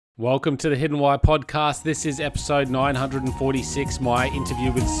Welcome to the Hidden Why podcast. This is episode 946, my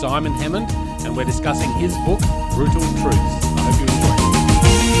interview with Simon Hammond, and we're discussing his book, Brutal Truths. I hope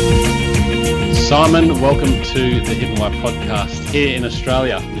you enjoy. Simon, welcome to the Hidden Why podcast here in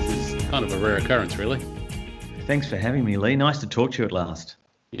Australia. This is kind of a rare occurrence, really. Thanks for having me, Lee. Nice to talk to you at last.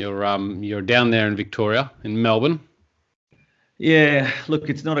 You're down there in Victoria, in Melbourne. Yeah, look,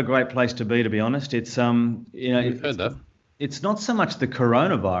 it's not a great place to be honest. It's We've heard that. It's not so much the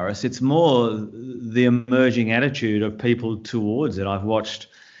coronavirus, it's more the emerging attitude of people towards it. I've watched,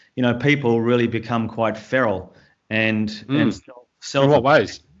 people really become quite feral and self. In what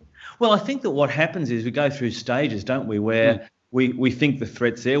ways? Well, I think that what happens is we go through stages, don't we, where we think the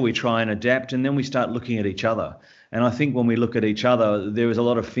threat's there, we try and adapt, and then we start looking at each other. And I think when we look at each other, there is a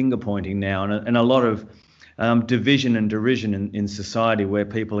lot of finger pointing now and a lot of division and derision in society where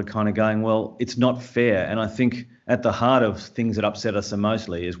people are kind of going, well, it's not fair. And I think at the heart of things that upset us the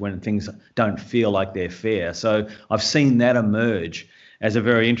mostly is when things don't feel like they're fair. So I've seen that emerge as a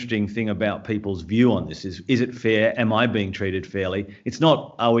very interesting thing about people's view on this. Is it fair? Am I being treated fairly? It's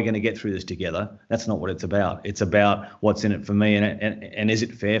not, are we going to get through this together? That's not what it's about. It's about what's in it for me and is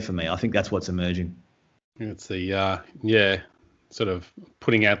it fair for me? I think that's what's emerging. It's the, sort of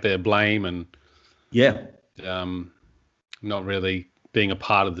putting out their blame and not really being a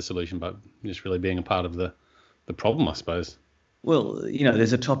part of the solution, but just really being a part of the problem, I suppose. Well,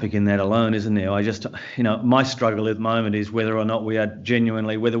 there's a topic in that alone, isn't there? My struggle at the moment is whether or not we are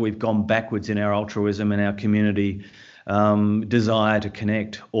genuinely, whether we've gone backwards in our altruism and our community desire to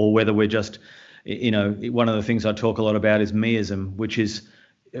connect, or whether we're just, one of the things I talk a lot about is meism, which is,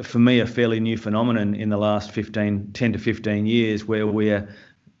 for me, a fairly new phenomenon in the last 10 to 15 years, where we're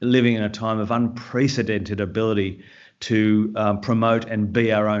living in a time of unprecedented ability to promote and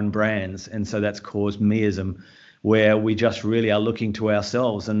be our own brands. And so that's caused meism, where we just really are looking to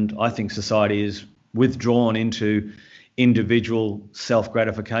ourselves. And I think society is withdrawn into individual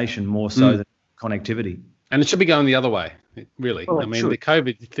self-gratification more so than connectivity. And it should be going the other way, really. Well, the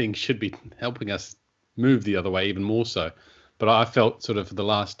COVID thing should be helping us move the other way even more so. But I felt sort of for the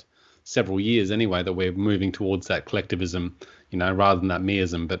last several years anyway that we're moving towards that collectivism, rather than that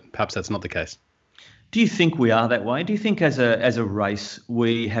meism. But perhaps that's not the case. Do you think we are that way? Do you think as a race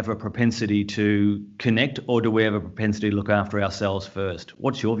we have a propensity to connect, or do we have a propensity to look after ourselves first?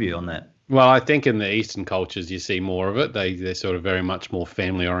 What's your view on that? Well, I think in the Eastern cultures you see more of it. They're sort of very much more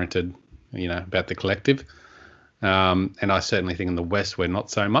family oriented, about the collective. And I certainly think in the West we're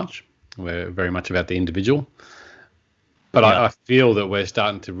not so much. We're very much about the individual. But I feel that we're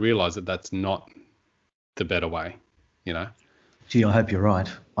starting to realise that that's not the better way, Gee, I hope you're right.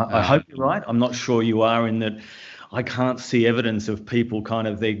 I hope you're right. I'm not sure you are, in that I can't see evidence of people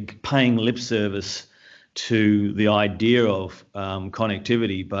they're paying lip service to the idea of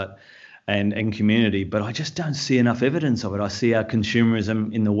connectivity and community, but I just don't see enough evidence of it. I see our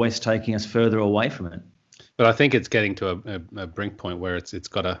consumerism in the West taking us further away from it. But I think it's getting to a brink point where it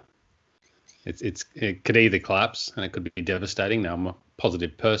could either collapse and it could be devastating. Now, I'm a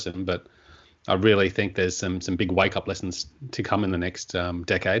positive person, but I really think there's some big wake-up lessons to come in the next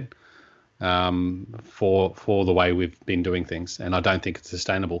decade for the way we've been doing things. And I don't think it's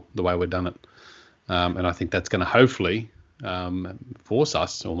sustainable the way we've done it. And I think that's going to hopefully force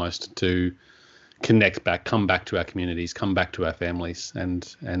us almost to connect back, come back to our communities, come back to our families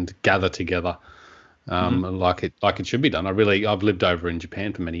and gather together like it should be done. I've lived over in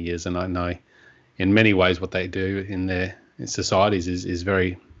Japan for many years, and I know in many ways what they do in their societies is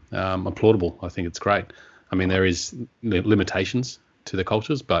very applaudable. I think it's great. I mean, there is limitations to the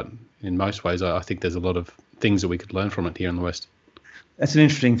cultures, but in most ways, I think there's a lot of things that we could learn from it here in the West. That's an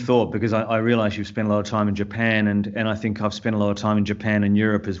interesting thought, because I realise you've spent a lot of time in Japan, and I think I've spent a lot of time in Japan and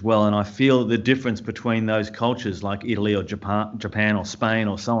Europe as well. And I feel the difference between those cultures, like Italy or Japan or Spain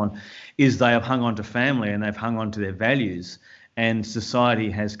or so on, is they have hung on to family and they've hung on to their values, and society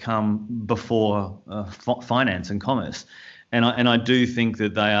has come before finance and commerce. And I do think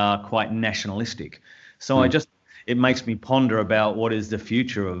that they are quite nationalistic. So it makes me ponder about what is the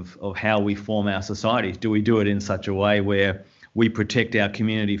future of how we form our societies. Do we do it in such a way where we protect our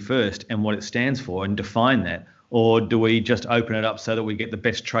community first and what it stands for and define that? Or do we just open it up so that we get the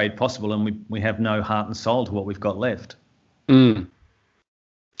best trade possible and we have no heart and soul to what we've got left? Yeah,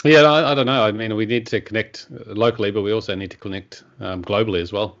 I don't know. I mean, we need to connect locally, but we also need to connect globally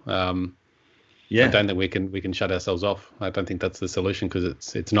as well. I don't think we can shut ourselves off. I don't think that's the solution,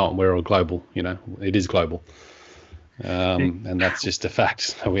 because it's not. We're all global. It is global, and that's just a fact.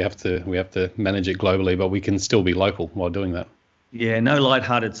 So we have to manage it globally, but we can still be local while doing that. Yeah, no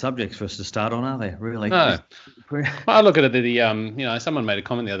light-hearted subjects for us to start on, are there? Really? No. I look at it, someone made a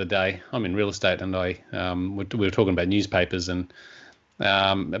comment the other day. I'm in real estate, and we were talking about newspapers, and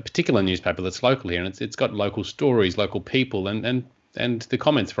a particular newspaper that's local here, and it's got local stories, local people, and the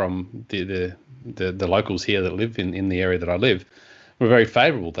comments from the locals here that live in the area that I live were very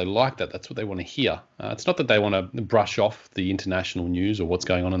favourable. They like that. That's what they want to hear. It's not that they want to brush off the international news or what's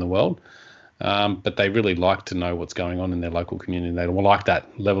going on in the world, but they really like to know what's going on in their local community. They like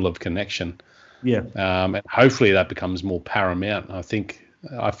that level of connection. Yeah. And hopefully that becomes more paramount. I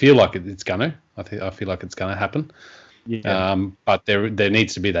feel like it's going to. I feel like it's going to happen. Yeah. But there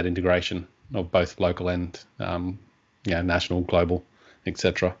needs to be that integration of both local and national, global,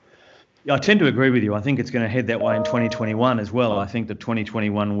 etc. I tend to agree with you. I think it's going to head that way in 2021 as well. I think that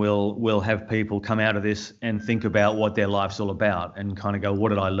 2021 will have people come out of this and think about what their life's all about and kind of go, what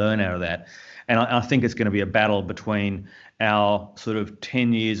did I learn out of that? And I think it's going to be a battle between our sort of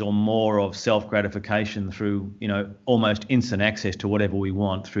 10 years or more of self-gratification through, almost instant access to whatever we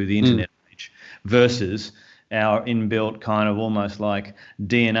want through the internet age versus our inbuilt kind of almost like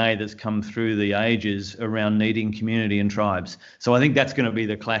DNA that's come through the ages around needing community and tribes. So I think that's going to be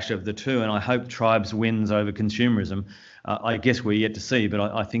the clash of the two, and I hope tribes wins over consumerism. I guess we're yet to see, but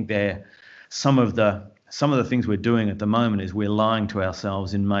I think they're some of the things we're doing at the moment is we're lying to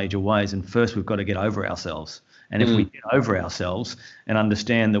ourselves in major ways, and first we've got to get over ourselves. And if we get over ourselves and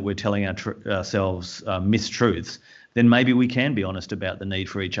understand that we're telling ourselves mistruths, then maybe we can be honest about the need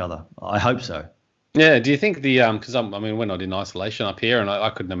for each other. I hope so. Yeah. Do you think because we're not in isolation up here, and I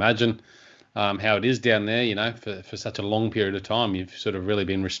couldn't imagine how it is down there. For such a long period of time, you've sort of really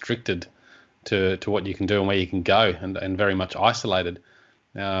been restricted to what you can do and where you can go, and very much isolated.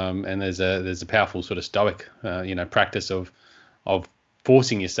 And there's a powerful sort of stoic, practice of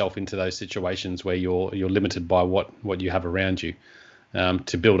forcing yourself into those situations where you're limited by what you have around you,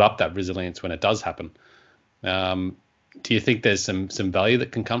 to build up that resilience when it does happen. Do you think there's some value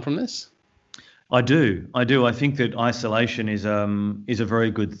that can come from this? I do. I think that isolation is a very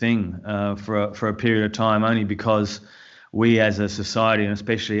good thing for a period of time, only because we as a society, and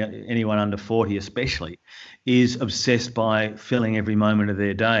especially anyone under 40 especially, is obsessed by filling every moment of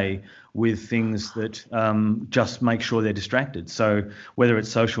their day with things that just make sure they're distracted. So whether it's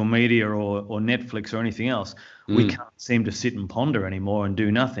social media or Netflix or anything else, we can't seem to sit and ponder anymore and do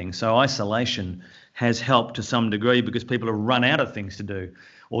nothing. So isolation has helped to some degree because people have run out of things to do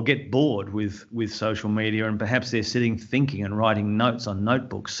or get bored with social media, and perhaps they're sitting thinking and writing notes on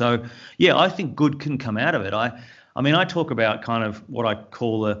notebooks. So, yeah, I think good can come out of it. I talk about kind of what I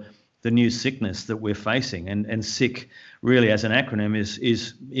call the new sickness that we're facing, and sick really as an acronym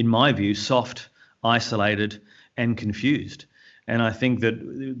is in my view, soft, isolated and confused. And I think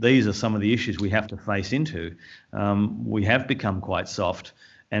that these are some of the issues we have to face into. We have become quite soft,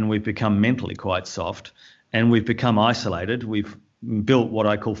 and we've become mentally quite soft, and we've become isolated. We've built what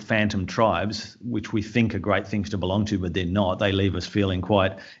I call phantom tribes, which we think are great things to belong to, but they're not. They leave us feeling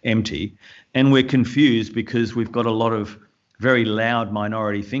quite empty. And we're confused because we've got a lot of very loud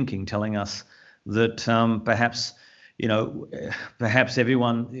minority thinking telling us that perhaps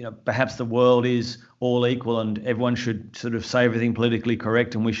everyone, perhaps the world is all equal and everyone should sort of say everything politically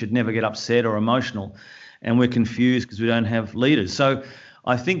correct and we should never get upset or emotional. And we're confused because we don't have leaders. So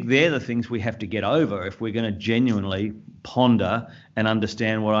I think they're the things we have to get over if we're going to genuinely ponder and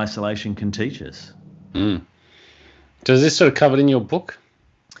understand what isolation can teach us. Does this sort of covered in your book,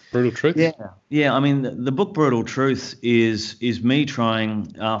 Brutal Truth? Yeah. I mean, the book Brutal Truth is me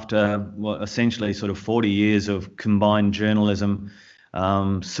trying, after essentially sort of 40 years of combined journalism,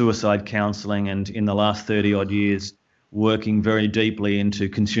 suicide counselling, and in the last 30 odd years working very deeply into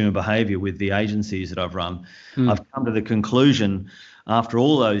consumer behaviour with the agencies that I've run. I've come to the conclusion, after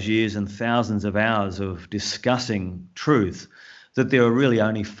all those years and thousands of hours of discussing truth, that there are really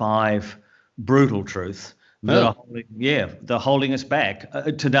only 5 brutal truths that are holding us back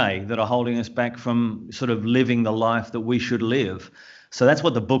today, that are holding us back from sort of living the life that we should live. So that's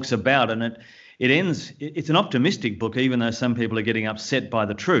what the book's about. And it ends, it's an optimistic book, even though some people are getting upset by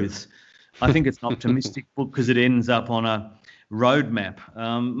the truths. I think it's an optimistic book because it ends up on a roadmap,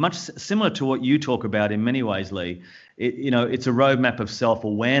 much similar to what you talk about in many ways, Lee. It's a roadmap of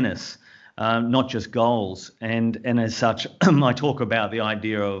self-awareness, not just goals. And as such, I talk about the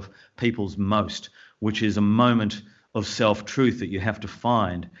idea of people's most, which is a moment of self-truth that you have to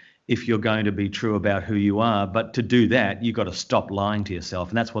find if you're going to be true about who you are. But to do that, you've got to stop lying to yourself.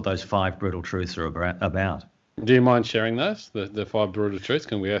 And that's what those 5 brutal truths are about. Do you mind sharing those, the 5 brutal truths?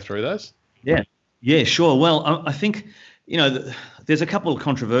 Can we go through those? Yeah, sure. Well, I think, there's a couple of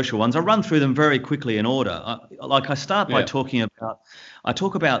controversial ones. I run through them very quickly in order. I start by I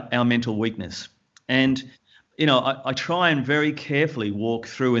talk about our mental weakness. And, I try and very carefully walk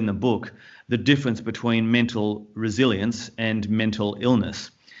through in the book the difference between mental resilience and mental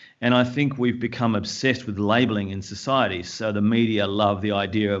illness. And I think we've become obsessed with labeling in society. So the media love the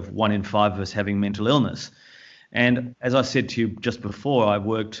idea of 1 in 5 of us having mental illness. And as I said to you just before, I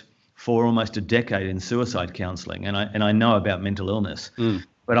worked for almost a decade in suicide counselling, and I know about mental illness.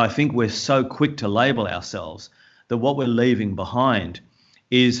 But I think we're so quick to label ourselves that what we're leaving behind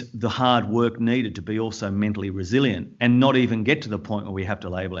is the hard work needed to be also mentally resilient, and not even get to the point where we have to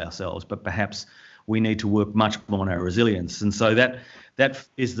label ourselves, but perhaps we need to work much more on our resilience. And so that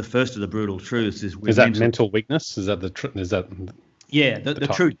is the first of the brutal truths. Is that mental weakness? Is that the truth? Yeah, the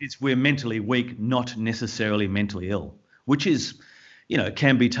truth is we're mentally weak, not necessarily mentally ill, which is,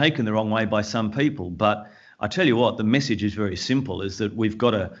 can be taken the wrong way by some people. But I tell you what, the message is very simple, is that we've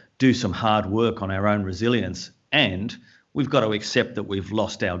got to do some hard work on our own resilience, and we've got to accept that we've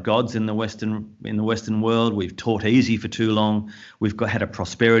lost our gods in the Western world. We've taught easy for too long. We've had a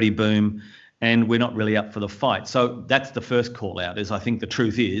prosperity boom, and we're not really up for the fight. So that's the first call out, is I think the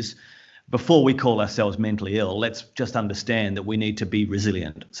truth is, before we call ourselves mentally ill, let's just understand that we need to be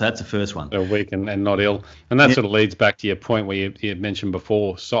resilient. So that's the first one. So weak and not ill. And that sort of leads back to your point where you mentioned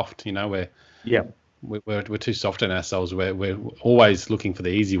before, soft, where we're too soft in ourselves. We're always looking for the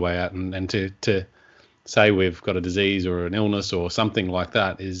easy way out, and to say we've got a disease or an illness or something like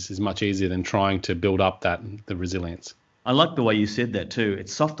that is much easier than trying to build up the resilience. I like the way you said that too.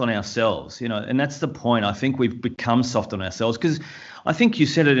 It's soft on ourselves, and that's the point. I think we've become soft on ourselves, because I think you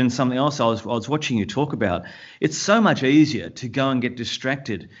said it in something else I was watching you talk about. It's so much easier to go and get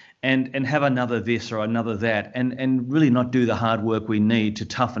distracted and have another this or another that, and really not do the hard work we need to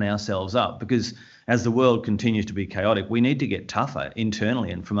toughen ourselves up, because as the world continues to be chaotic, we need to get tougher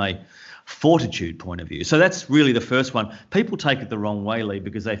internally and from a fortitude point of view. So that's really the first one. People take it the wrong way, Lee,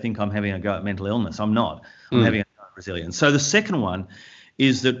 because they think I'm having a go at mental illness. I'm not. I'm having a go at resilience. So the second one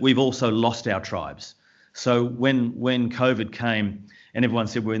is that we've also lost our tribes. So when COVID came and everyone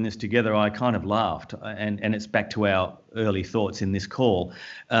said we're in this together, I kind of laughed, and it's back to our early thoughts in this call,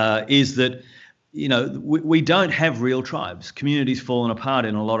 is that we don't have real tribes. Communities fallen apart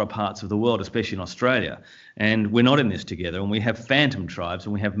in a lot of parts of the world, especially in Australia, and we're not in this together, and we have phantom tribes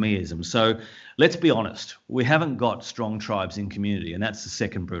and we have meism. So let's be honest, we haven't got strong tribes in community, and that's the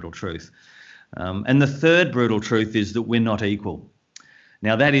second brutal truth. And the third brutal truth is that we're not equal.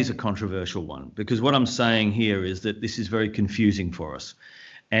 Now, that is a controversial one, because what I'm saying here is that this is very confusing for us.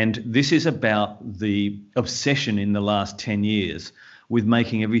 And this is about the obsession in the last 10 years with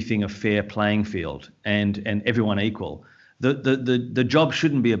making everything a fair playing field and everyone equal. The job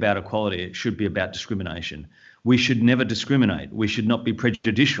shouldn't be about equality. It should be about discrimination. We should never discriminate. We should not be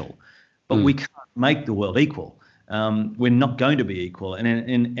prejudicial. But we can't make the world equal. We're not going to be equal. And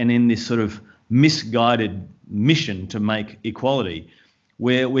in this sort of misguided mission to make equality,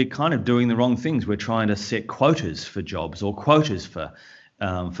 we're kind of doing the wrong things. We're trying to set quotas for jobs or quotas for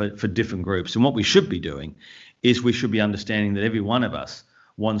different groups. And what we should be doing is we should be understanding that every one of us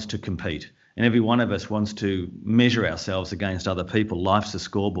wants to compete, and every one of us wants to measure ourselves against other people. Life's a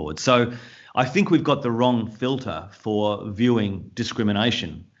scoreboard. So I think we've got the wrong filter for viewing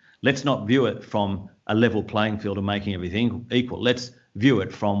discrimination. Let's not view it from a level playing field of making everything equal. Let's view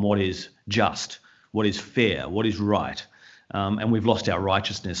it from what is just, what is fair, what is right. And we've lost our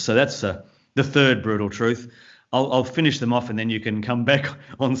righteousness. So that's the third brutal truth. I'll finish them off and then you can come back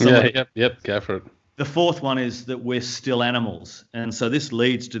on some. Yep, go for it. The fourth one is that we're still animals. And so this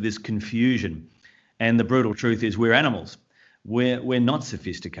leads to this confusion. And the brutal truth is we're animals. We're not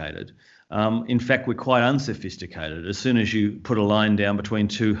sophisticated. In fact, we're quite unsophisticated. As soon as you put a line down between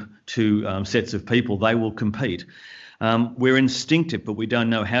two sets of people, they will compete. We're instinctive, but we don't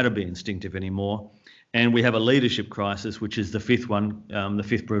know how to be instinctive anymore. And we have a leadership crisis, which is the fifth one. The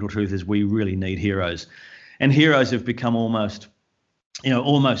fifth brutal truth is we really need heroes. And heroes have become almost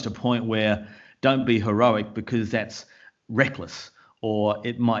a point where don't be heroic because that's reckless, or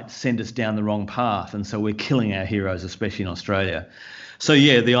it might send us down the wrong path. And so we're killing our heroes, especially in Australia. So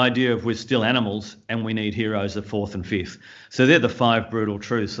yeah, the idea of we're still animals and we need heroes are fourth and fifth. So they're the five brutal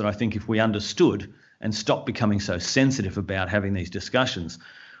truths that I think if we understood and stopped becoming so sensitive about having these discussions,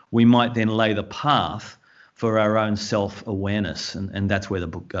 we might then lay the path for our own self-awareness. And that's where the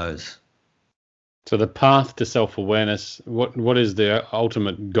book goes. So the path to self-awareness, what is the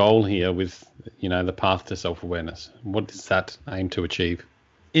ultimate goal here with, the path to self-awareness? What does that aim to achieve?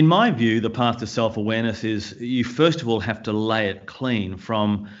 In my view, the path to self-awareness is you first of all have to lay it clean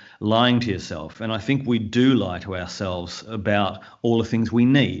from lying to yourself. And I think we do lie to ourselves about all the things we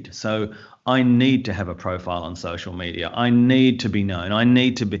need. So I need to have a profile on social media. I need to be known.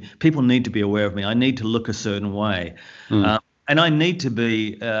 People need to be aware of me. I need to look a certain way. And I need to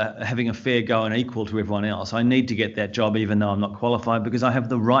be having a fair go and equal to everyone else. I need to get that job even though I'm not qualified because I have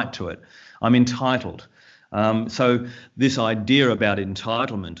the right to it. I'm entitled. So this idea about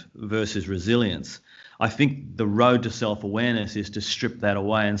entitlement versus resilience, I think the road to self-awareness is to strip that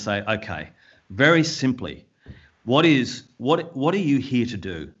away and say, okay, very simply, what are you here to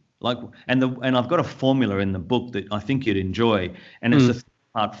do? And I've got a formula in the book that I think you'd enjoy, and it's a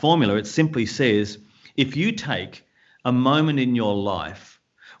three-part formula. It simply says, if you take a moment in your life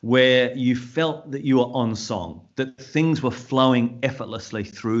where you felt that you were on song, that things were flowing effortlessly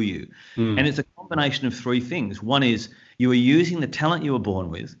through you. And it's a combination of three things. One is you were using the talent you were born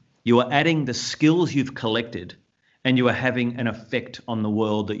with, you were adding the skills you've collected, and you were having an effect on the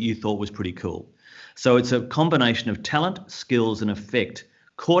world that you thought was pretty cool. So it's a combination of talent, skills, and effect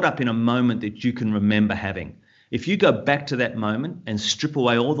caught up in a moment that you can remember having. If you go back to that moment and strip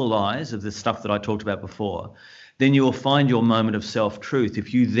away all the lies of the stuff that I talked about before, then you will find your moment of self-truth.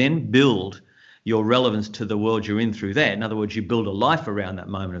 If you then build your relevance to the world you're in through that, in other words, you build a life around that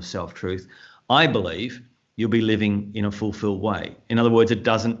moment of self-truth, I believe you'll be living in a fulfilled way. In other words,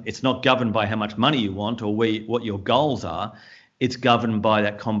 it's not governed by how much money you want or what your goals are. It's governed by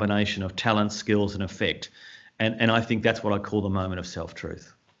that combination of talent, skills, and effect. And I think that's what I call the moment of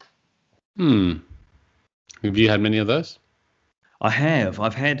self-truth. Have you had many of those? I have.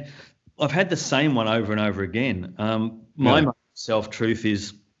 I've had the same one over and over again. My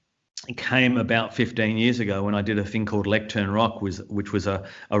self-truth came about 15 years ago when I did a thing called Lectern Rock, which was a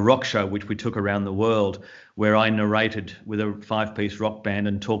rock show which we took around the world, where I narrated with a 5-piece rock band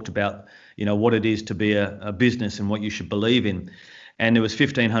and talked about, what it is to be a business and what you should believe in. And there was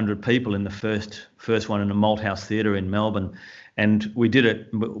 1,500 people in the first one in a Malthouse Theatre in Melbourne. And we did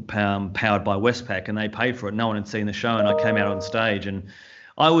it powered by Westpac, and they paid for it. No one had seen the show, and I came out on stage and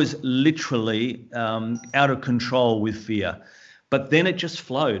I was literally out of control with fear, but then it just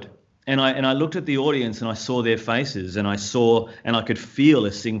flowed. And I looked at the audience and I saw their faces, and I could feel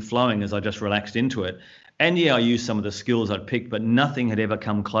this thing flowing as I just relaxed into it. And I used some of the skills I'd picked, but nothing had ever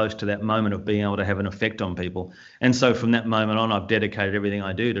come close to that moment of being able to have an effect on people. And so from that moment on, I've dedicated everything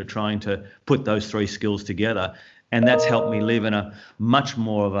I do to trying to put those three skills together. And that's helped me live in a much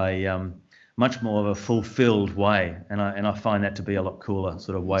more of a fulfilled way, and I find that to be a lot cooler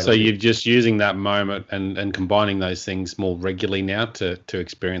sort of way. So you're just using that moment and combining those things more regularly now to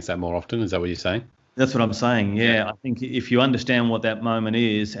experience that more often. Is that what you're saying? That's what I'm saying. Yeah, I think if you understand what that moment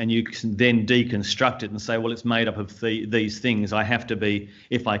is, and you can then deconstruct it and say, well, it's made up of these things. I have to be,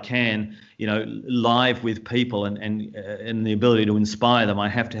 if I can, live with people and the ability to inspire them. I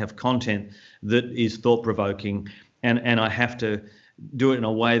have to have content that is thought-provoking, and I have to do it in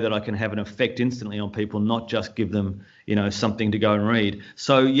a way that I can have an effect instantly on people, not just give them, something to go and read.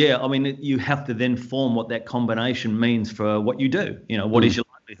 So, you have to then form what that combination means for what you do. What is your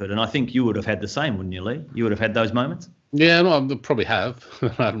livelihood? And I think you would have had the same, wouldn't you, Lee? You would have had those moments? Yeah, no, I probably have. I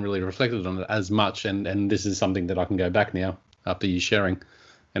haven't really reflected on it as much. And this is something that I can go back now after you sharing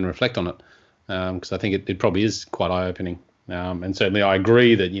and reflect on it. Because I think it probably is quite eye-opening. And certainly I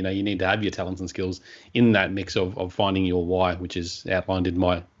agree that, you need to have your talents and skills in that mix of finding your why, which is outlined in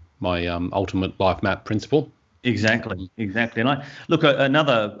my ultimate life map principle. Exactly. And I look,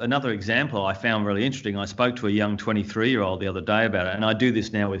 another example I found really interesting. I spoke to a young 23-year-old the other day about it, and I do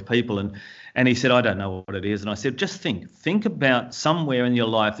this now with people, and he said, I don't know what it is. And I said, just think about somewhere in your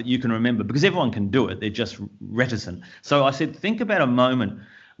life that you can remember, because everyone can do it. They're just reticent. So I said, think about a moment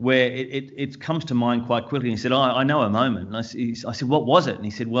where it comes to mind quite quickly. And he said, I know a moment. And I said, what was it? And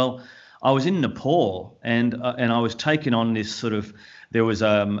he said, well, I was in Nepal, and I was taken on this sort of, there was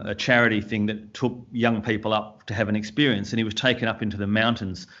a charity thing that took young people up to have an experience, and he was taken up into the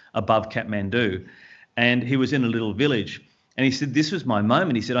mountains above Kathmandu, and he was in a little village. And he said, this was my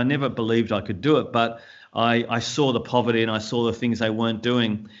moment. He said, I never believed I could do it, but I saw the poverty and I saw the things they weren't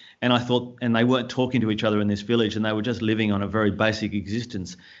doing. And I thought, and they weren't talking to each other in this village, and they were just living on a very basic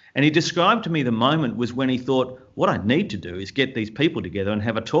existence. And he described to me the moment was when he thought, what I need to do is get these people together and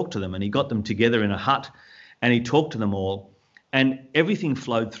have a talk to them. And he got them together in a hut, and he talked to them all, and everything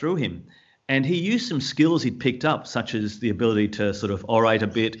flowed through him. And he used some skills he'd picked up, such as the ability to sort of orate a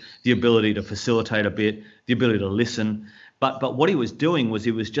bit, the ability to facilitate a bit, the ability to listen. But what he was doing was he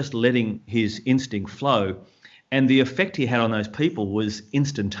was just letting his instinct flow. And the effect he had on those people was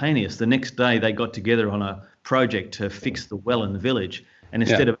instantaneous. The next day they got together on a project to fix the well in the village. And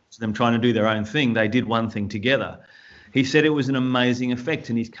instead of them trying to do their own thing, they did one thing together. He said it was an amazing effect,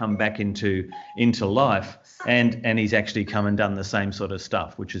 and he's come back into life, and he's actually come and done the same sort of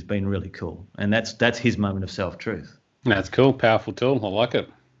stuff, which has been really cool. And that's his moment of self-truth. That's cool. Powerful tool. I like it.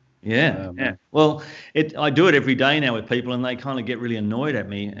 Yeah. Well, I do it every day now with people, and they kind of get really annoyed at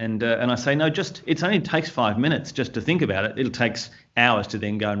me. And I say, no, it only takes 5 minutes just to think about it. It takes hours to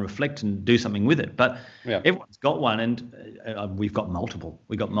then go and reflect and do something with it. But everyone's got one, and we've got multiple.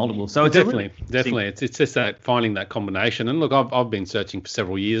 So it's definitely. It's just that finding that combination. And look, I've been searching for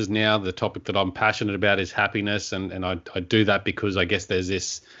several years now. The topic that I'm passionate about is happiness, and I do that because I guess there's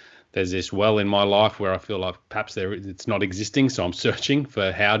this well in my life where I feel like perhaps it's not existing. So I'm searching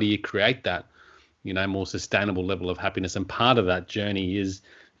for how do you create that, more sustainable level of happiness. And part of that journey is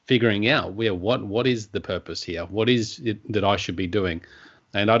figuring out what is the purpose here? What is it that I should be doing?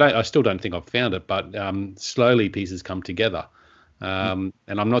 And I still don't think I've found it, but slowly pieces come together. And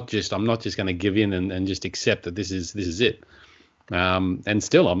I'm not just going to give in and just accept that this is it. And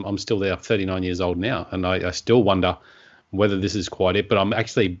still, I'm still there, 39 years old now, and I still wonder whether this is quite it. But I'm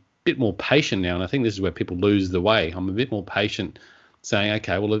actually bit more patient now, and I think this is where people lose the way. I'm a bit more patient, saying,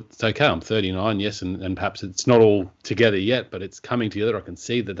 okay, well, it's okay, I'm 39, yes, and perhaps it's not all together yet, but it's coming together. I can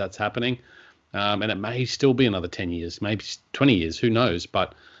see that that's happening, and it may still be another 10 years, maybe 20 years, who knows,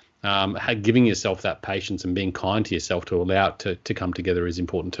 but giving yourself that patience and being kind to yourself to allow it to come together is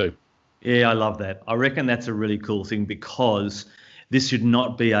important too. Yeah, I love that. I reckon that's a really cool thing, because this should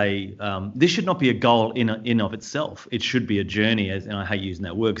not be a goal in of itself. It should be a journey, and I hate using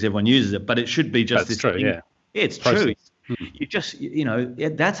that word because everyone uses it, but it should be just this true, thing. Yeah, it's true. You just,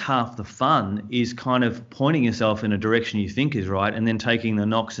 that's half the fun, is kind of pointing yourself in a direction you think is right, and then taking the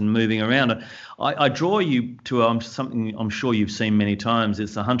knocks and moving around. I draw you to something I'm sure you've seen many times.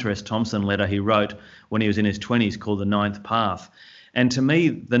 It's the Hunter S. Thompson letter he wrote when he was in his 20s, called The Ninth Path. And to me,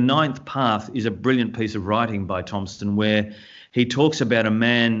 The Ninth Path is a brilliant piece of writing by Thompson, where he talks about a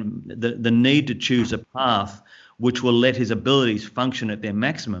man, the need to choose a path which will let his abilities function at their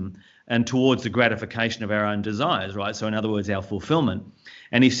maximum and towards the gratification of our own desires, right? So in other words, our fulfillment.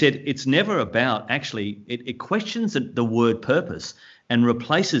 And he said it's never about, actually, it questions the word purpose and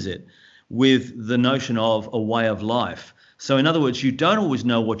replaces it with the notion of a way of life. So in other words, you don't always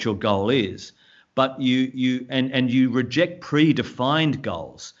know what your goal is, but you reject predefined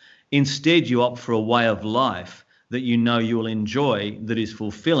goals. Instead, you opt for a way of life that you will enjoy, that is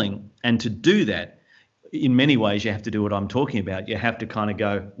fulfilling. And to do that, in many ways, you have to do what I'm talking about. You have to kind of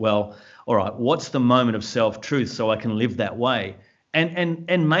go, well, all right, what's the moment of self-truth so I can live that way?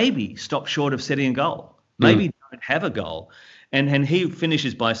 And maybe stop short of setting a goal. Maybe don't have a goal. And he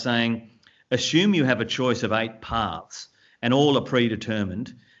finishes by saying, assume you have a choice of 8 paths and all are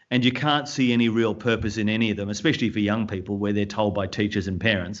predetermined, and you can't see any real purpose in any of them, especially for young people where they're told by teachers and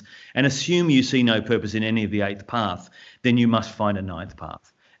parents, and assume you see no purpose in any of the 8th path, then you must find a 9th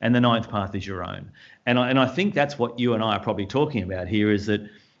path. And the 9th path is your own. And I think that's what you and I are probably talking about here, is that,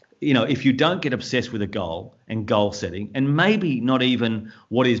 if you don't get obsessed with a goal and goal setting, and maybe not even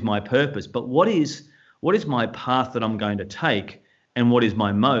what is my purpose, but what is my path that I'm going to take, and what is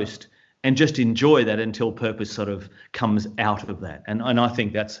my most, and just enjoy that until purpose sort of comes out of that. And I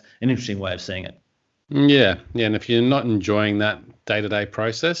think that's an interesting way of seeing it. Yeah. And if you're not enjoying that day-to-day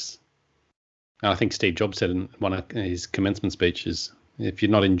process, and I think Steve Jobs said in one of his commencement speeches, if you're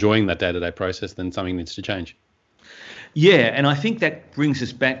not enjoying that day-to-day process, then something needs to change. Yeah, and I think that brings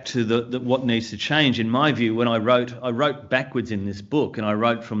us back to the what needs to change. In my view, when I wrote backwards in this book, and I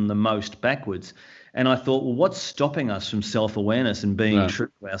wrote from the most backwards. And I thought, well, what's stopping us from self-awareness and being true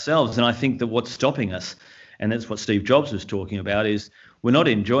to ourselves? And I think that what's stopping us, and that's what Steve Jobs was talking about, is we're not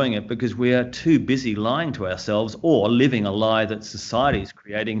enjoying it because we are too busy lying to ourselves or living a lie that society is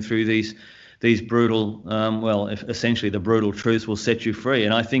creating through these brutal, essentially the brutal truths will set you free.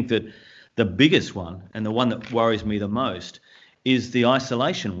 And I think that the biggest one, and the one that worries me the most, is the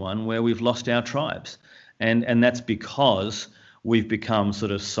isolation one, where we've lost our tribes. And that's because we've become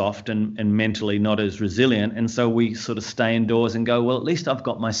sort of soft and mentally not as resilient. And so we sort of stay indoors and go, well, at least I've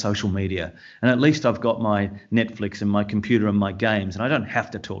got my social media, and at least I've got my Netflix and my computer and my games, and I don't have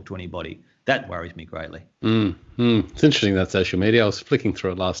to talk to anybody. That worries me greatly. It's interesting, that social media. I was flicking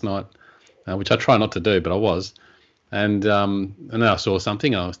through it last night, which I try not to do, but I was. And then I saw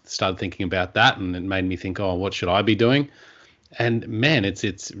something, and I started thinking about that, and it made me think, oh, what should I be doing? And man,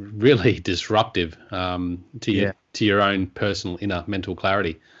 it's really disruptive to your own personal inner mental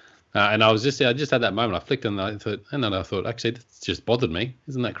clarity. And I just had that moment. I flicked and I thought, actually, that's just bothered me.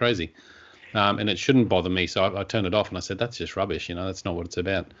 Isn't that crazy? And it shouldn't bother me. So I turned it off and I said, that's just rubbish. That's not what it's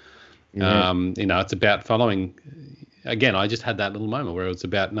about. Yeah. It's about following again, I just had that little moment where it was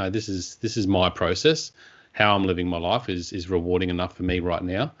about, no, this is my process. How I'm living my life is rewarding enough for me right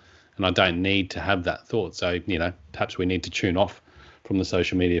now, and I don't need to have that thought. So, perhaps we need to tune off from the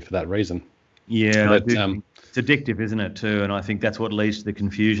social media for that reason. Yeah, I do think it's addictive, isn't it, too? And I think that's what leads to the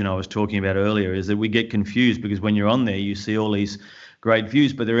confusion I was talking about earlier, is that we get confused because when you're on there, you see all these great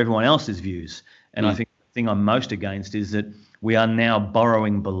views, but they're everyone else's views. And I think the thing I'm most against is that we are now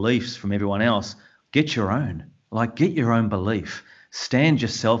borrowing beliefs from everyone else. Get your own. Get your own belief. Stand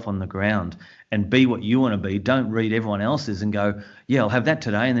yourself on the ground and be what you want to be. Don't read everyone else's and go, yeah, I'll have that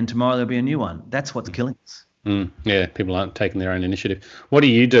today, and then tomorrow there'll be a new one. That's what's killing us. Yeah, people aren't taking their own initiative. What do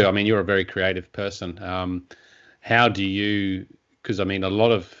you do? I mean, you're a very creative person. How do you? Because I mean, a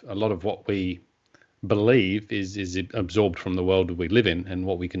lot of what we believe is absorbed from the world we live in and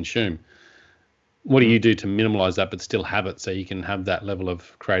what we consume. What do you do to minimize that but still have it so you can have that level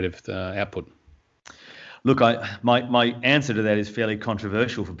of creative output? Look, my answer to that is fairly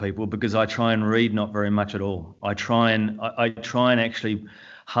controversial for people because I try and read not very much at all. I try and actually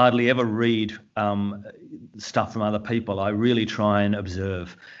hardly ever read stuff from other people. I really try and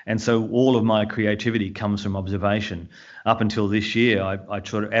observe. And so all of my creativity comes from observation. Up until this year, I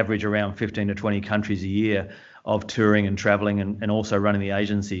sort of average around 15 to 20 countries a year of touring and traveling and also running the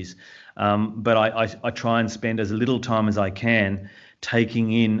agencies. But I try and spend as little time as I can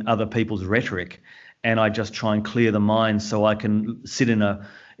taking in other people's rhetoric, and I just try and clear the mind so I can sit in a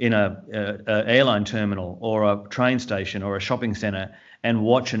airline terminal or a train station or a shopping centre and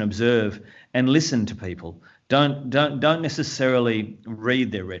watch and observe and listen to people. Don't necessarily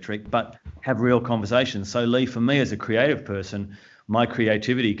read their rhetoric, but have real conversations. So Lee, for me as a creative person, my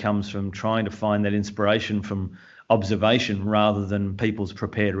creativity comes from trying to find that inspiration from observation rather than people's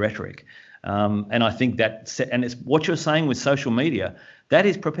prepared rhetoric. And I think and it's what you're saying with social media, that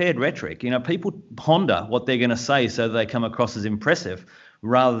is prepared rhetoric. People ponder what they're going to say so they come across as impressive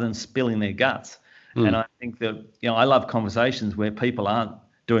rather than spilling their guts. And I think that, I love conversations where people aren't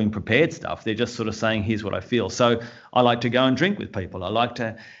doing prepared stuff. They're just sort of saying, here's what I feel. So I like to go and drink with people. I like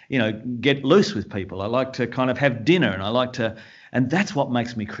to, get loose with people. I like to kind of have dinner, and that's what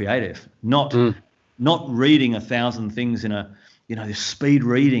makes me creative, not reading 1,000 things in this speed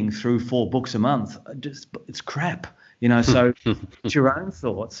reading through 4 books a month. It's crap, so it's your own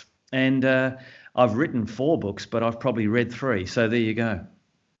thoughts. And I've written 4 books, but I've probably read 3. So there you go.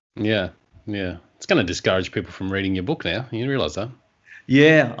 Yeah. It's going to discourage people from reading your book now. You realise that?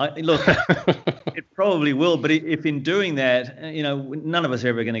 Yeah, look, it probably will. But if in doing that, none of us are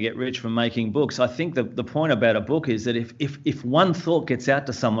ever going to get rich from making books. I think the point about a book is that if one thought gets out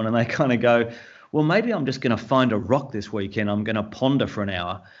to someone and they kind of go, well, maybe I'm just going to find a rock this weekend, I'm going to ponder for an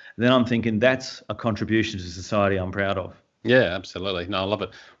hour, then I'm thinking that's a contribution to society I'm proud of. Yeah, absolutely. No, I love it.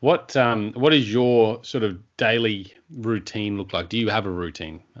 What is your sort of daily routine look like? Do you have a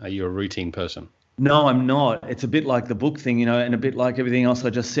routine? Are you a routine person? No, I'm not. It's a bit like the book thing, and a bit like everything else I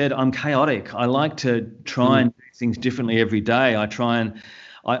just said. I'm chaotic. I like to try and do things differently every day. I try and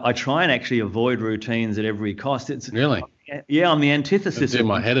actually avoid routines at every cost. It's really, yeah, I'm the antithesis of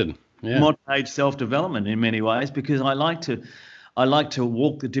my headed. Yeah. Modern age self-development in many ways, because I like to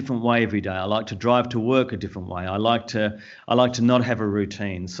walk a different way every day. I like to drive to work a different way. I like to not have a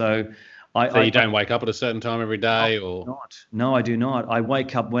routine. So you don't wake up at a certain time every day, or? No, I do not. I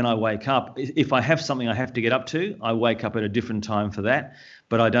wake up when I wake up. If I have something I have to get up to, I wake up at a different time for that.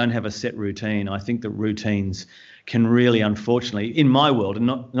 But I don't have a set routine. I think that routines can really, unfortunately, in my world, and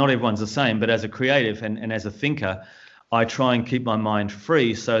not everyone's the same, but as a creative and as a thinker, I try and keep my mind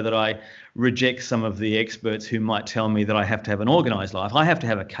free so that I reject some of the experts who might tell me that I have to have an organized life. I have to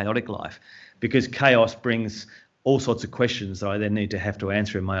have a chaotic life because chaos brings all sorts of questions that I then need to have to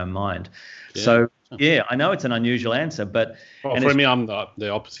answer in my own mind. Yeah. So, yeah, I know it's an unusual answer, but... Well, for me, I'm the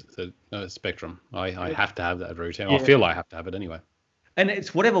opposite spectrum. I have to have that routine. Yeah. I feel I have to have it anyway. And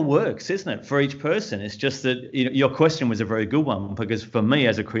it's whatever works, isn't it, for each person? It's just that your question was a very good one, because for me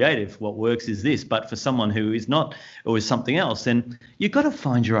as a creative, what works is this. But for someone who is not, or is something else, then you've got to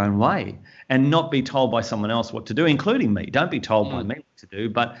find your own way and not be told by someone else what to do, including me. Don't be told by me what to do,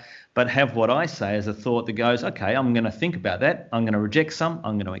 but have what I say as a thought that goes, okay, I'm going to think about that. I'm going to reject some,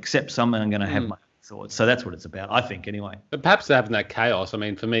 I'm going to accept some, and I'm going to have my thoughts. So that's what it's about, I think, anyway. But perhaps having that chaos, I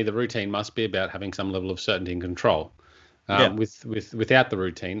mean, for me, the routine must be about having some level of certainty and control. Without the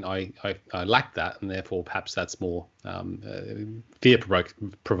routine, I lack that, and therefore perhaps that's more fear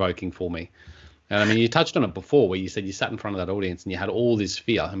provoking for me. And I mean, you touched on it before, where you said you sat in front of that audience and you had all this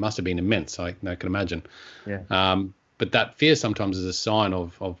fear. It must have been immense. I can imagine. Yeah. But that fear sometimes is a sign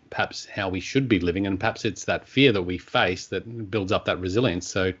of perhaps how we should be living, and perhaps it's that fear that we face that builds up that resilience,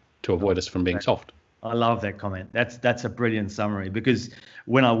 so to avoid us from being soft. I love that comment. That's a brilliant summary, because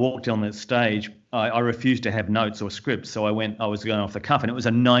when I walked on that stage, I refused to have notes or scripts. So I was going off the cuff, and it was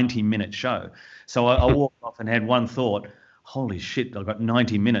a 90-minute show. So I walked off and had one thought: holy shit, I've got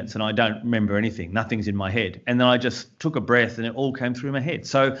 90 minutes and I don't remember anything. Nothing's in my head. And then I just took a breath and it all came through my head.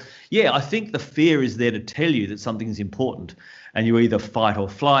 So yeah, I think the fear is there to tell you that something's important, and you either fight or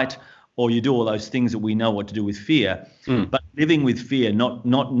flight, or you do all those things that we know what to do with fear. But living with fear,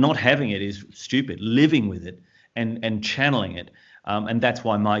 not having it, is stupid. Living with it and channeling it, and that's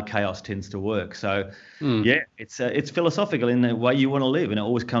why my chaos tends to work. So yeah, it's philosophical in the way you want to live, and it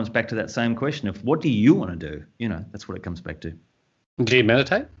always comes back to that same question of what do you want to do? That's what it comes back to. Do you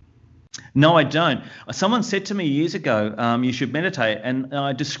meditate? No, I don't. Someone said to me years ago, you should meditate, and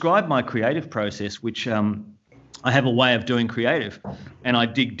I described my creative process, which I have a way of doing creative, and I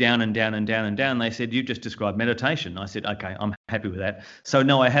dig down and down and down and down. They said, you just described meditation. I said, okay, I'm happy with that. So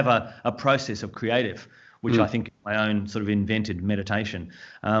no, I have a process of creative, which I think is my own sort of invented meditation.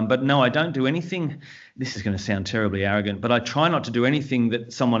 But no, I don't do anything. This is going to sound terribly arrogant, but I try not to do anything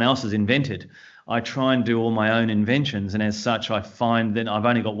that someone else has invented. I try and do all my own inventions, and as such, I find that I've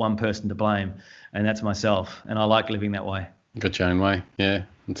only got one person to blame, and that's myself. And I like living that way. Got your own way. Yeah,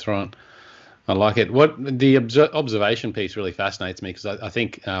 that's right. I like it. What the observation piece really fascinates me, because I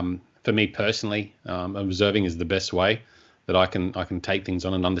think for me personally, observing is the best way that I can take things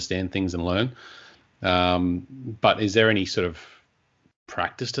on and understand things and learn. But is there any sort of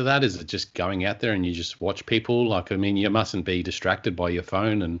practice to that? Is it just going out there and you just watch people? Like, I mean, you mustn't be distracted by your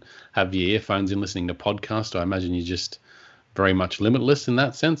phone and have your earphones in listening to podcasts. I imagine you're just very much limitless in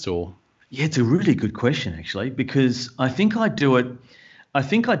that sense, or? Yeah, it's a really good question, actually, because I think I do it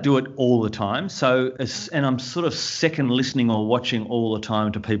all the time. So, and I'm sort of second listening or watching all the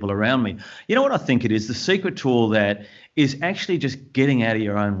time to people around me. You know what I think it is? The secret to all that is actually just getting out of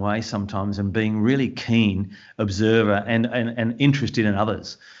your own way sometimes and being really keen observer and interested in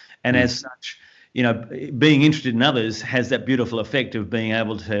others. And as such, being interested in others has that beautiful effect of being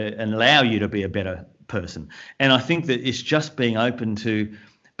able to allow you to be a better person. And I think that it's just being open to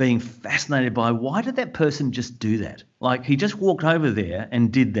being fascinated by, why did that person just do that? Like, he just walked over there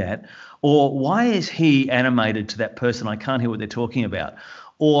and did that. Or why is he animated to that person? I can't hear what they're talking about.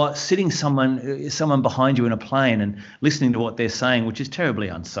 Or sitting someone behind you in a plane and listening to what they're saying, which is terribly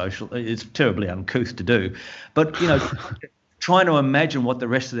unsocial. It's terribly uncouth to do. But, trying to imagine what the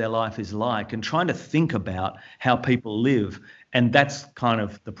rest of their life is like and trying to think about how people live. And that's kind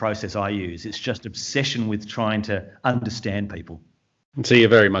of the process I use. It's just obsession with trying to understand people. So you're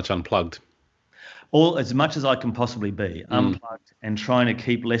very much unplugged. All as much as I can possibly be, unplugged, and trying to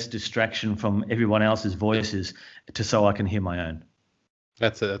keep less distraction from everyone else's voices so I can hear my own.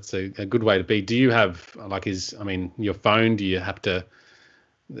 That's a good way to be. Do you have your phone, do you have to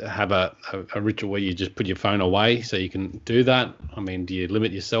have a ritual where you just put your phone away so you can do that? I mean, do you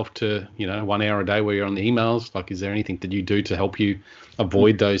limit yourself to 1 hour a day where you're on the emails? Like, is there anything that you do to help you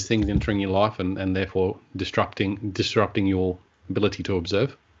avoid those things entering your life and therefore disrupting your ability to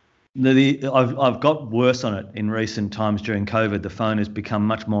observe? I've got worse on it in recent times during COVID. The phone has become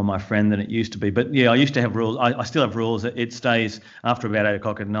much more my friend than it used to be. But yeah, I used to have rules. I still have rules. It stays after about 8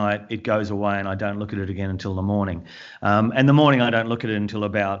 o'clock at night. It goes away, and I don't look at it again until the morning. And the morning I don't look at it until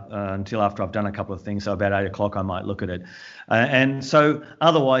after I've done a couple of things. So about 8 o'clock I might look at it. And so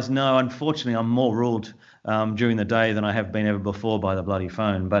otherwise, no. Unfortunately, I'm more ruled during the day than I have been ever before by the bloody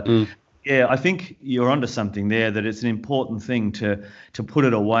phone. But yeah, I think you're onto something there, that it's an important thing to put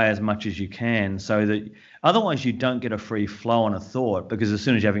it away as much as you can, so that otherwise you don't get a free flow on a thought, because as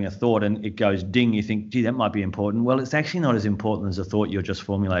soon as you're having a thought and it goes ding, you think, gee, that might be important. Well, it's actually not as important as a thought you're just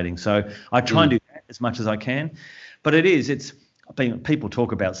formulating. So I try and do that as much as I can. But people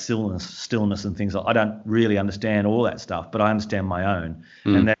talk about stillness and things. I don't really understand all that stuff, but I understand my own.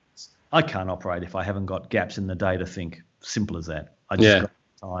 And I can't operate if I haven't got gaps in the day to think. Simple as that. I just got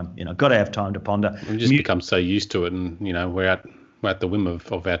time, got to have time to ponder. We've just become so used to it, and we're at the whim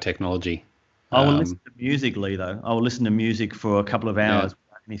of our technology. I will listen to music, Lee, though. I will listen to music for a couple of hours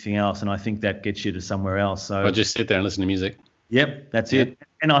without anything else, and I think that gets you to somewhere else. So I'll just sit there and listen to music. Yep, that's it.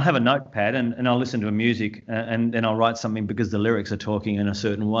 And I'll have a notepad and I'll listen to music and then I'll write something because the lyrics are talking in a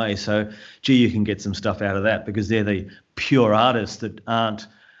certain way. So, gee, you can get some stuff out of that, because they're the pure artists that aren't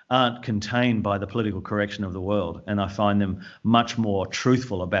contained by the political correction of the world, and I find them much more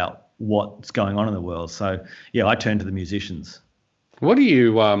truthful about what's going on in the world. So yeah, I turn to the musicians. What do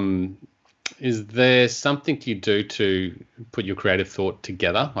you is there something you do to put your creative thought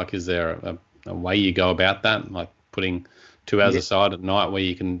together? Like, is there a way you go about that, like putting 2 hours aside at night where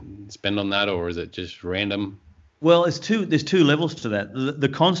you can spend on that, or is it just random? Well, there's two levels to that. The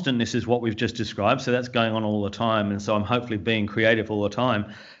constantness is what we've just described, so that's going on all the time, and so I'm hopefully being creative all the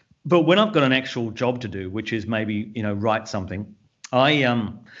time. But when I've got an actual job to do, which is maybe write something, I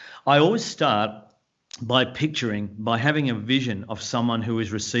always start by having a vision of someone who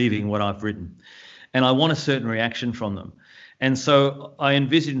is receiving what I've written, and I want a certain reaction from them. And so I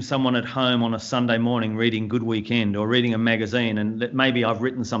envision someone at home on a Sunday morning reading Good Weekend or reading a magazine, and maybe I've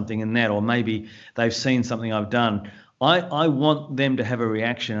written something in that, or maybe they've seen something I've done. I want them to have a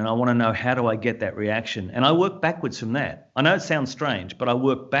reaction, and I want to know, how do I get that reaction? And I work backwards from that. I know it sounds strange, but I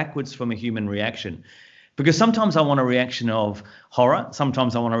work backwards from a human reaction. Because sometimes I want a reaction of horror.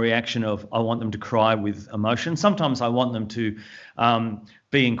 Sometimes I want a reaction of, I want them to cry with emotion. Sometimes I want them to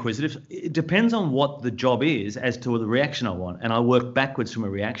be inquisitive. It depends on what the job is as to the reaction I want. And I work backwards from a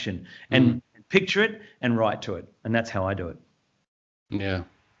reaction and picture it and write to it. And that's how I do it. Yeah.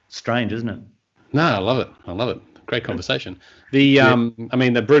 Strange, isn't it? No, I love it. Great conversation. The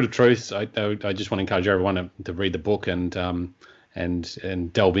the brutal truth, I just want to encourage everyone to read the book and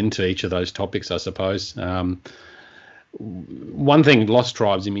delve into each of those topics, I suppose. One thing, lost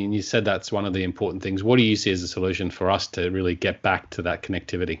tribes, you said that's one of the important things. What do you see as a solution for us to really get back to that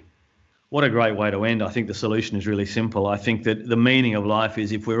connectivity? What a great way to end. I think the solution is really simple. I think that the meaning of life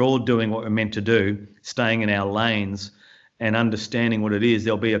is, if we're all doing what we're meant to do, staying in our lanes and understanding what it is,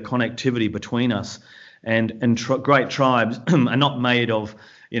 there'll be a connectivity between us. And great tribes are not made of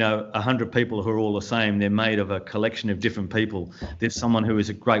 100 people who are all the same. They're made of a collection of different people. There's someone who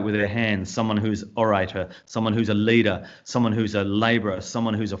is great with their hands, someone who's orator, someone who's a leader, someone who's a labourer,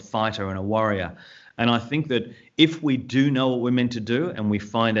 someone who's a fighter and a warrior. And I think that if we do know what we're meant to do, and we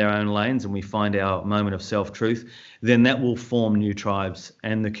find our own lanes and we find our moment of self-truth, then that will form new tribes,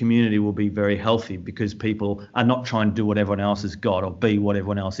 and the community will be very healthy, because people are not trying to do what everyone else has got or be what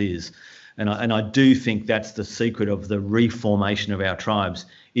everyone else is. And I do think that's the secret of the reformation of our tribes,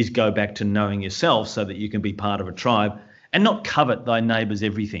 is go back to knowing yourself so that you can be part of a tribe and not covet thy neighbour's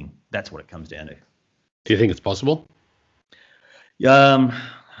everything. That's what it comes down to. Do you think it's possible? Look,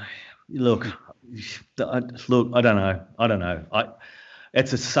 I don't know.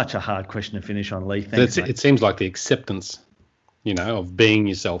 It's such a hard question to finish on, Lee. Thanks, it seems like the acceptance, of being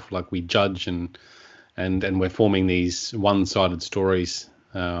yourself. Like, we judge and we're forming these one-sided stories.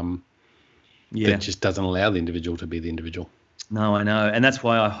 That just doesn't allow the individual to be the individual. No, I know, and that's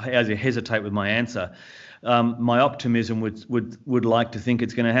why I hesitate with my answer. My optimism would like to think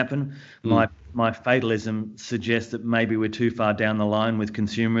it's going to happen. My fatalism suggests that maybe we're too far down the line with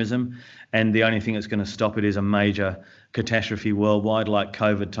consumerism, and the only thing that's going to stop it is a major catastrophe worldwide, like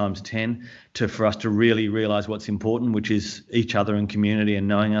COVID times 10, for us to really realise what's important, which is each other and community and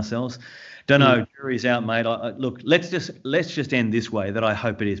knowing ourselves. Don't know, jury's out, mate. Look, let's just end this way, that I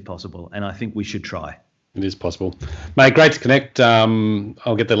hope it is possible, and I think we should try. It is possible, mate. Great to connect.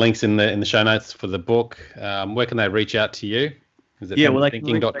 I'll get the links in the show notes for the book. Where can they reach out to you? Is it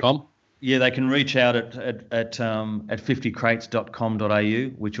hammondthinking.com? They can reach out at 50crates.com.au,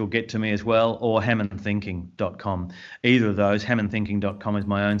 which will get to me as well, or hammondthinking.com. Either of those. hammondthinking.com is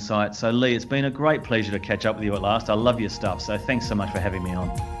my own site. So, Lee, it's been a great pleasure to catch up with you at last. I love your stuff, so thanks so much for having me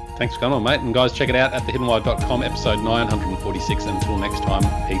on. Thanks for coming on, mate. And guys, check it out at thehiddenwhy.com, episode 946. Until next time,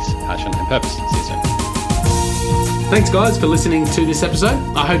 peace, passion, and purpose. See you soon. Thanks, guys, for listening to this episode.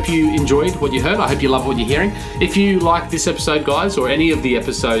 I hope you enjoyed what you heard. I hope you love what you're hearing. If you like this episode, guys, or any of the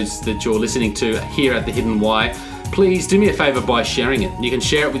episodes that you're listening to here at The Hidden Why, please do me a favor by sharing it. You can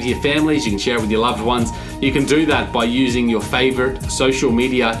share it with your families, you can share it with your loved ones. You can do that by using your favorite social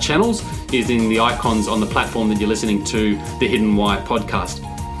media channels, using the icons on the platform that you're listening to The Hidden Why podcast.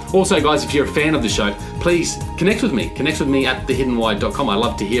 Also, guys, if you're a fan of the show, please connect with me. Connect with me at thehiddenwhy.com. I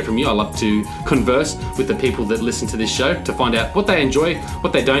love to hear from you. I love to converse with the people that listen to this show to find out what they enjoy,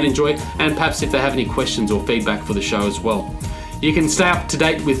 what they don't enjoy, and perhaps if they have any questions or feedback for the show as well. You can stay up to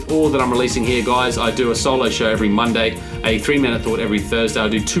date with all that I'm releasing here, guys. I do a solo show every Monday, a 3-minute thought every Thursday. I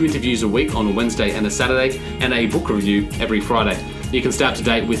do 2 interviews a week on a Wednesday and a Saturday, and a book review every Friday. You can stay up to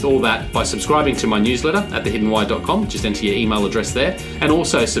date with all that by subscribing to my newsletter at thehiddenwhy.com. Just enter your email address there, and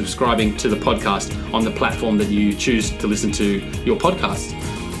also subscribing to the podcast on the platform that you choose to listen to your podcasts.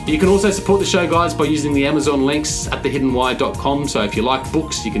 You can also support the show, guys, by using the Amazon links at thehiddenwhy.com. So if you like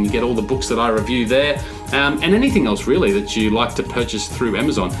books, you can get all the books that I review there. and anything else really that you like to purchase through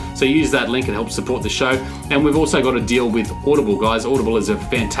Amazon. So use that link, it helps support the show. And we've also got a deal with Audible, guys. Audible is a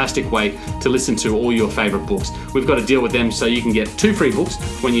fantastic way to listen to all your favorite books. We've got a deal with them so you can get 2 free books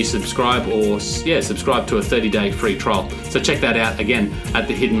when you subscribe subscribe to a 30-day free trial. So check that out again at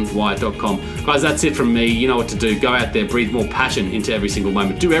thehiddenwhy.com. Guys, that's it from me. You know what to do. Go out there, breathe more passion into every single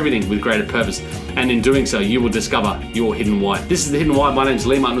moment. Do everything with greater purpose. And in doing so, you will discover your hidden why. This is The Hidden Why. My name's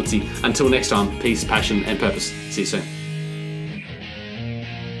Lee Martinuzzi. Until next time, peace, passion, and purpose. See you soon.